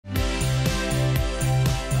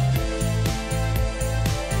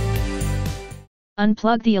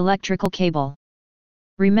Unplug the electrical cable.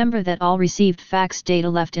 Remember that all received fax data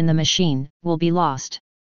left in the machine will be lost.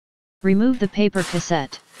 Remove the paper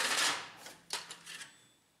cassette.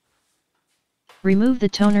 Remove the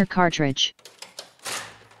toner cartridge.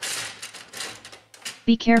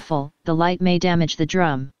 Be careful, the light may damage the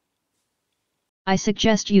drum. I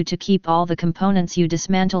suggest you to keep all the components you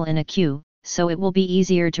dismantle in a queue, so it will be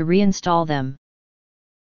easier to reinstall them.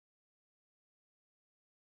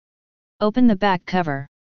 Open the back cover.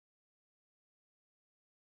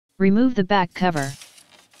 Remove the back cover.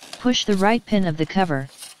 Push the right pin of the cover,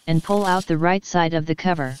 and pull out the right side of the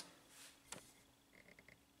cover.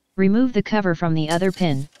 Remove the cover from the other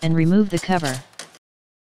pin, and remove the cover.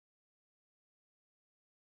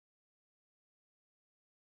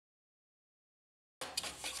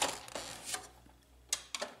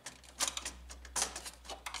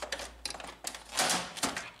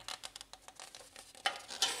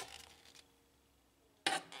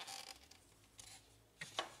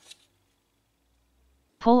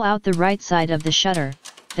 Pull out the right side of the shutter,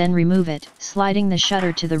 then remove it, sliding the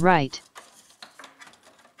shutter to the right.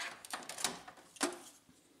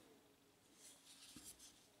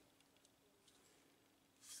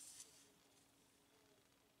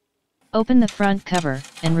 Open the front cover,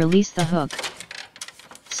 and release the hook.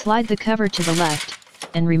 Slide the cover to the left,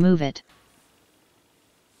 and remove it.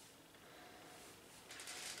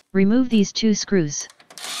 Remove these two screws.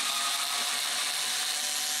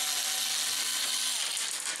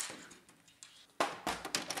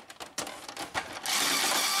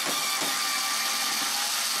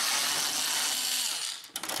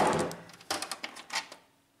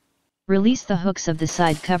 Release the hooks of the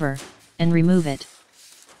side cover, and remove it.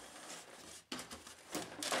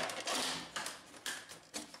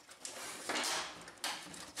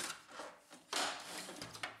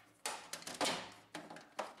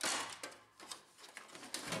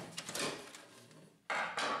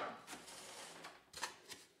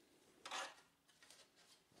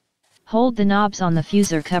 Hold the knobs on the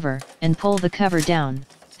fuser cover, and pull the cover down,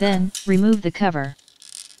 then, remove the cover.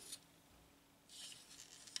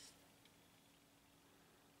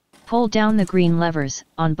 Pull down the green levers,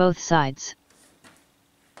 on both sides.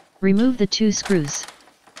 Remove the two screws.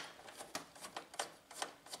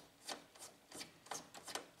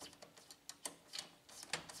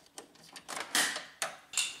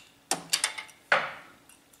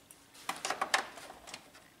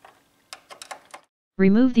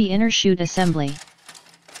 Remove the inner chute assembly.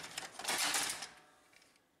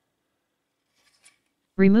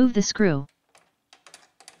 Remove the screw.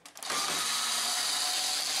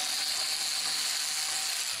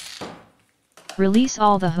 Release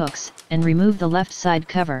all the hooks, and remove the left side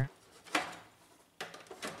cover.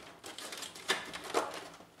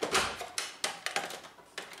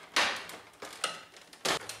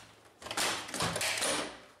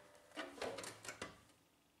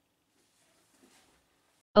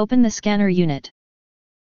 Open the scanner unit.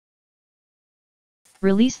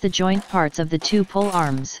 Release the joint parts of the two pull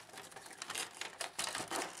arms.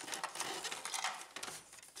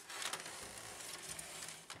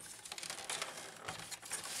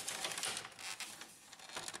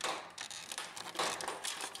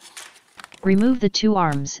 Remove the two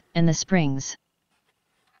arms, and the springs.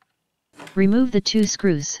 Remove the two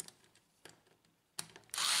screws.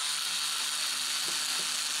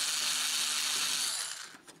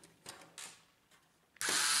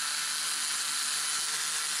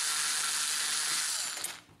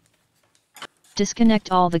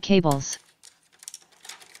 Disconnect all the cables.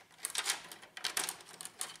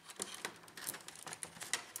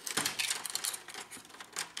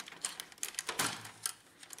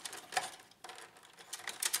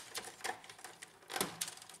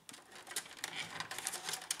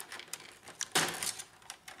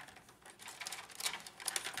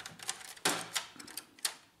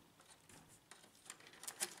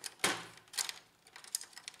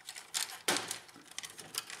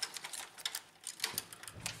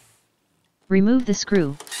 Remove the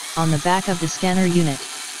screw on the back of the scanner unit.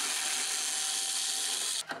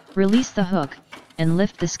 Release the hook, and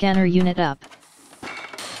lift the scanner unit up.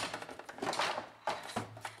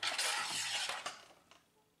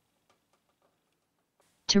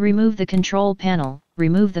 To remove the control panel,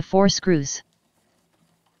 remove the 4 screws.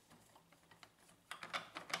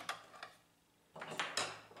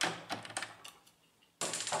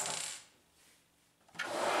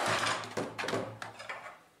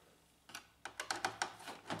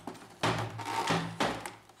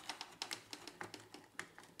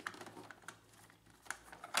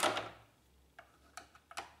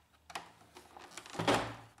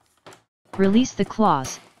 Release the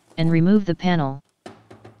claws, and remove the panel.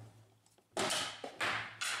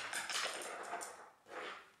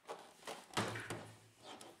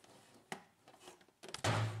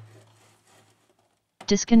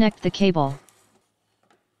 Disconnect the cable.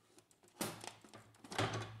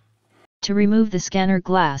 To remove the scanner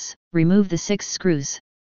glass, remove the 6 screws.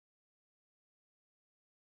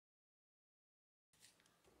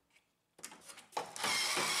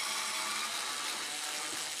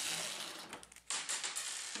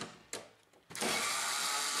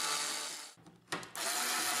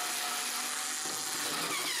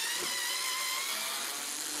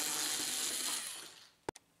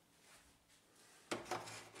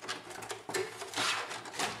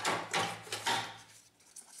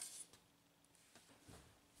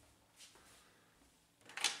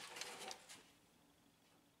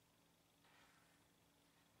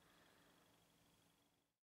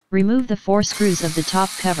 Remove the 4 screws of the top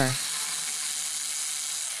cover.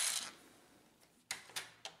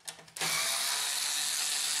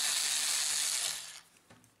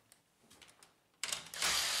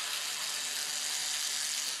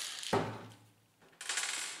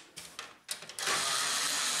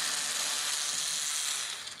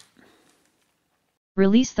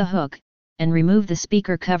 Release the hook, and remove the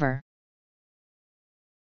speaker cover.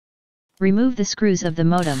 Remove the screws of the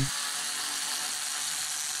modem.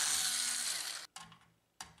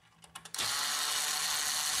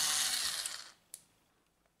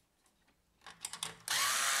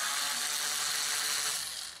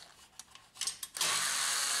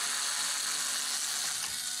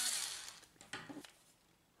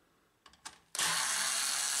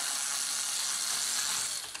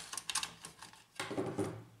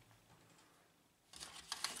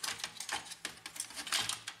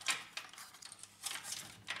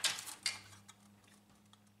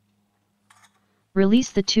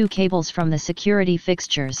 Release the 2 cables from the security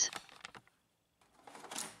fixtures.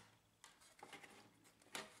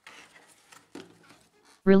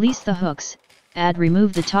 Release the hooks,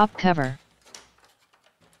 remove the top cover.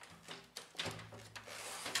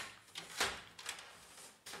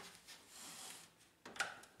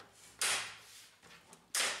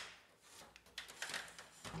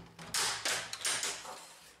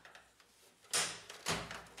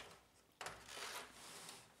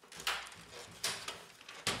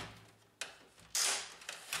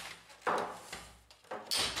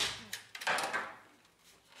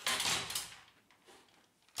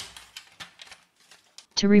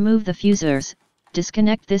 To remove the fusers,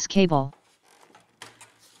 disconnect this cable.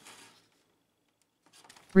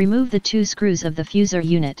 Remove the 2 screws of the fuser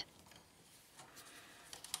unit.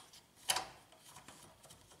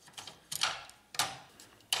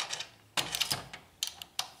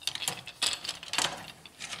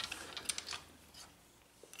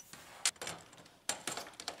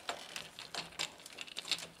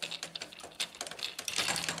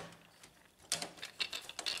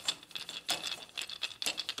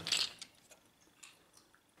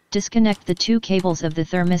 Disconnect the 2 cables of the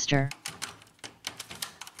thermistor.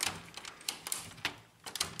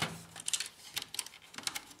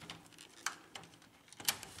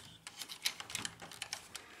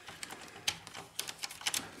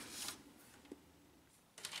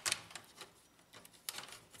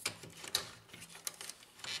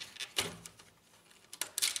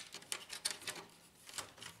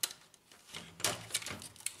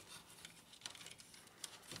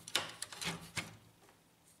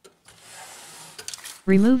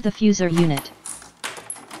 Remove the fuser unit.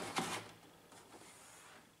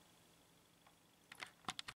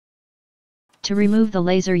 To remove the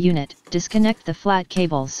laser unit, disconnect the flat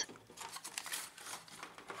cables.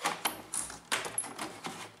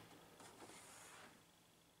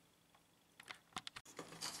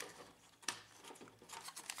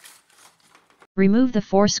 Remove the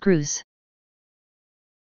 4 screws.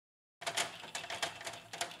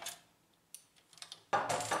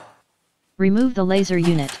 Remove the laser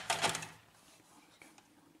unit.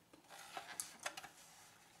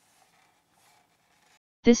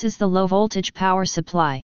 This is the low voltage power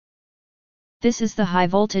supply. This is the high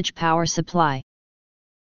voltage power supply.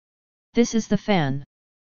 This is the fan.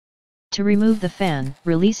 To remove the fan,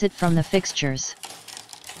 release it from the fixtures.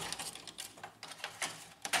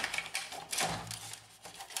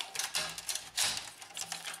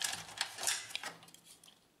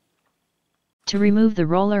 To remove the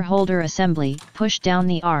roller holder assembly, push down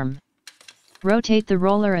the arm. Rotate the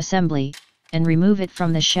roller assembly, and remove it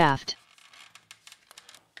from the shaft.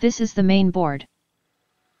 This is the main board.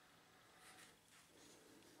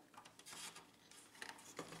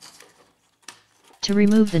 To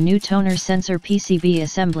remove the new toner sensor PCB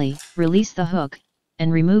assembly, release the hook,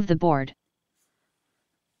 and remove the board.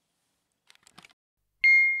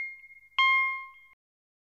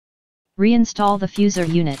 Reinstall the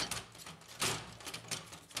fuser unit.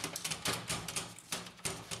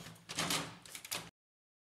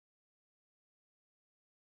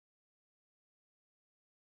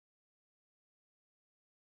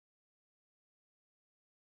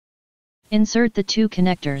 Insert the two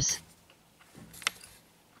connectors.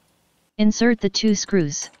 Insert the two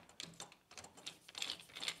screws.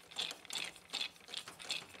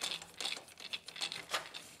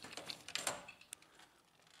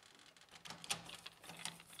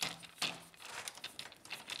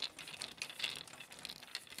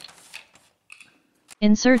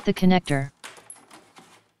 Insert the connector.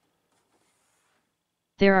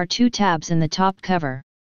 There are two tabs in the top cover.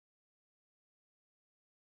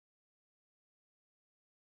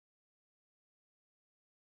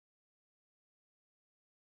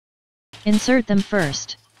 Insert them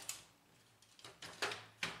first.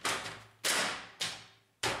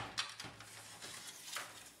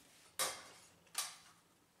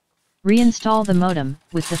 Reinstall the modem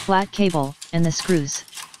with the flat cable and the screws.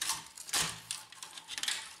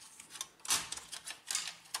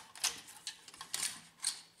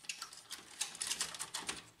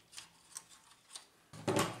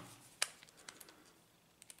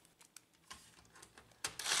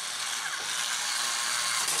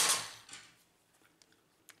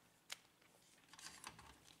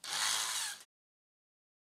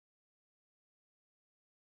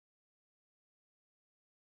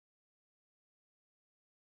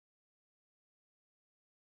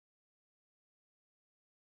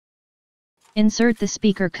 Insert the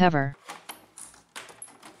speaker cover.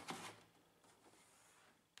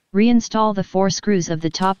 Reinstall the 4 screws of the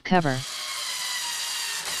top cover.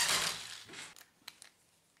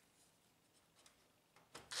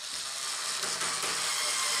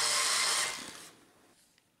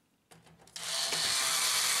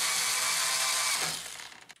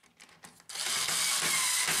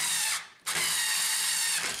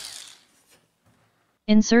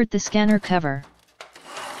 Insert the scanner cover.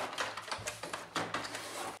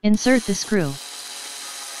 Insert the screw.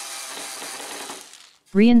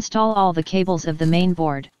 Reinstall all the cables of the main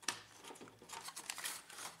board.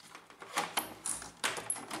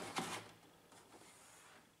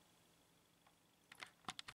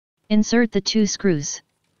 Insert the 2 screws.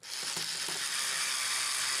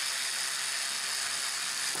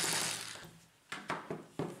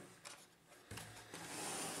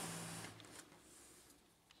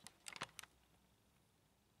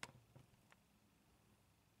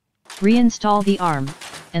 Reinstall the arm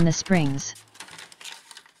and the springs.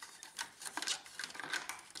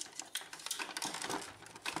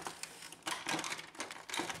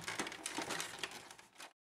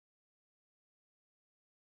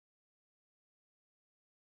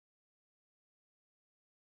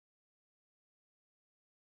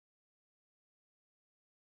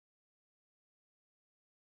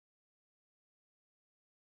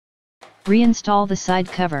 Reinstall the side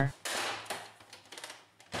cover.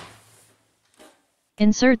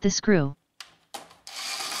 Insert the screw.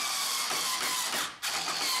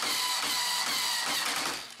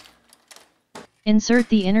 Insert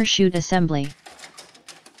the inner chute assembly.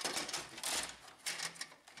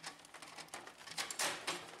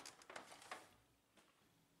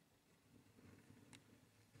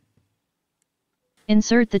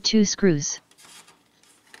 Insert the 2 screws.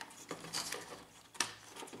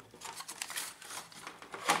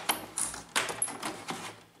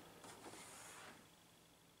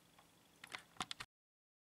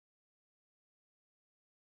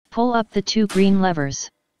 Pull up the 2 green levers.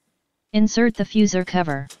 Insert the fuser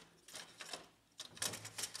cover.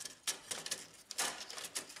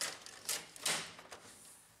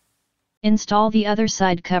 Install the other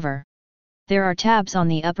side cover. There are tabs on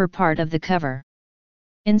the upper part of the cover.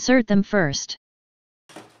 Insert them first.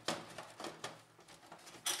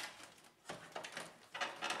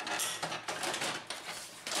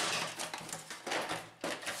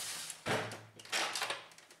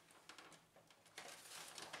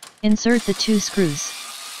 Insert the 2 screws.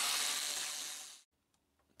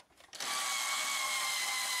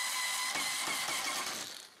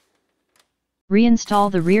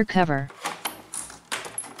 Reinstall the rear cover.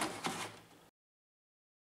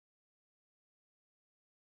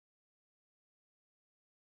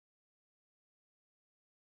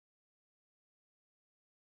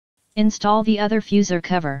 Install the other fuser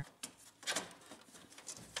cover.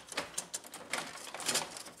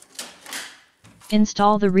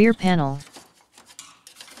 Install the rear panel.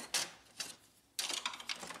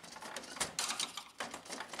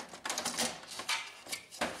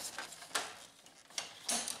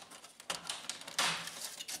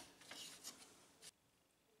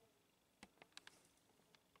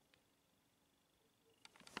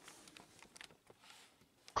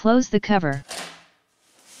 Close the cover.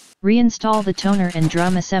 Reinstall the toner and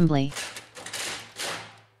drum assembly.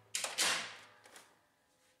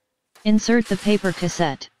 Insert the paper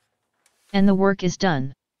cassette. And the work is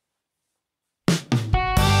done.